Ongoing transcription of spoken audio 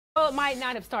Well, it might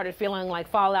not have started feeling like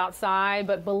fall outside,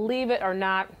 but believe it or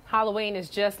not, Halloween is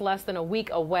just less than a week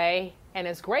away. And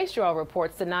as Grace Joel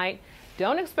reports tonight,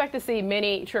 don't expect to see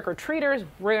many trick-or-treaters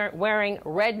wearing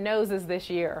red noses this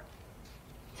year.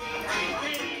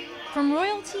 From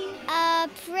royalty, A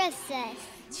princess.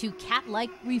 to cat-like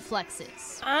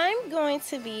reflexes. I'm going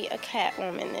to be a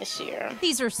Catwoman this year.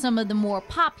 These are some of the more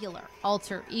popular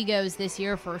alter egos this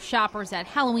year for shoppers at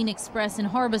Halloween Express in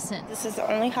Harbison. This is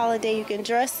the only holiday you can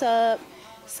dress up,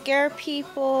 scare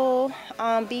people,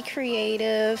 be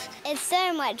creative. It's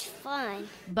so much fun.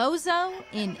 Bozo,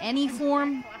 in any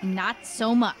form, not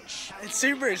so much. It's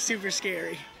super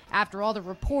scary. After all the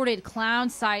reported clown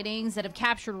sightings that have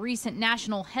captured recent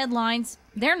national headlines,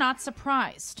 they're not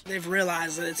surprised. They've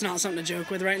realized that it's not something to joke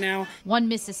with right now. One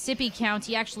Mississippi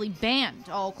county actually banned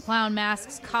all clown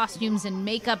masks, costumes, and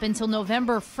makeup until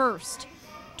November 1st.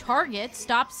 Target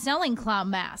stopped selling clown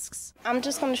masks. I'm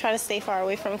just going to try to stay far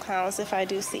away from clowns if I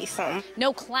do see some.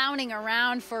 No clowning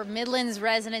around for Midlands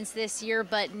residents this year,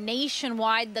 but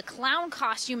nationwide, the clown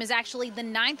costume is actually the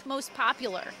 9th most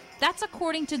popular. That's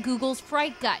according to Google's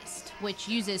Frightgeist, which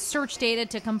uses search data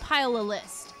to compile a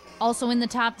list. Also in the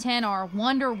top 10 are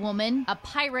Wonder Woman, a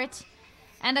pirate,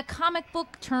 and a comic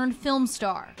book turned film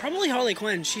star. Probably Harley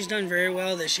Quinn. She's done very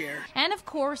well this year. And of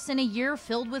course, in a year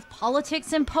filled with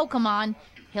politics and Pokemon,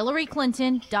 Hillary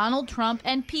Clinton, Donald Trump,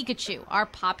 and Pikachu are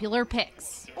popular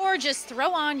picks. Or just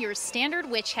throw on your standard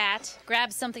witch hat,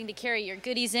 grab something to carry your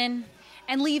goodies in,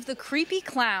 and leave the creepy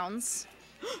clowns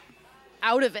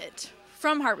out of it.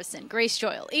 From Harbison, Grace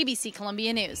Joel, ABC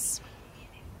Columbia News.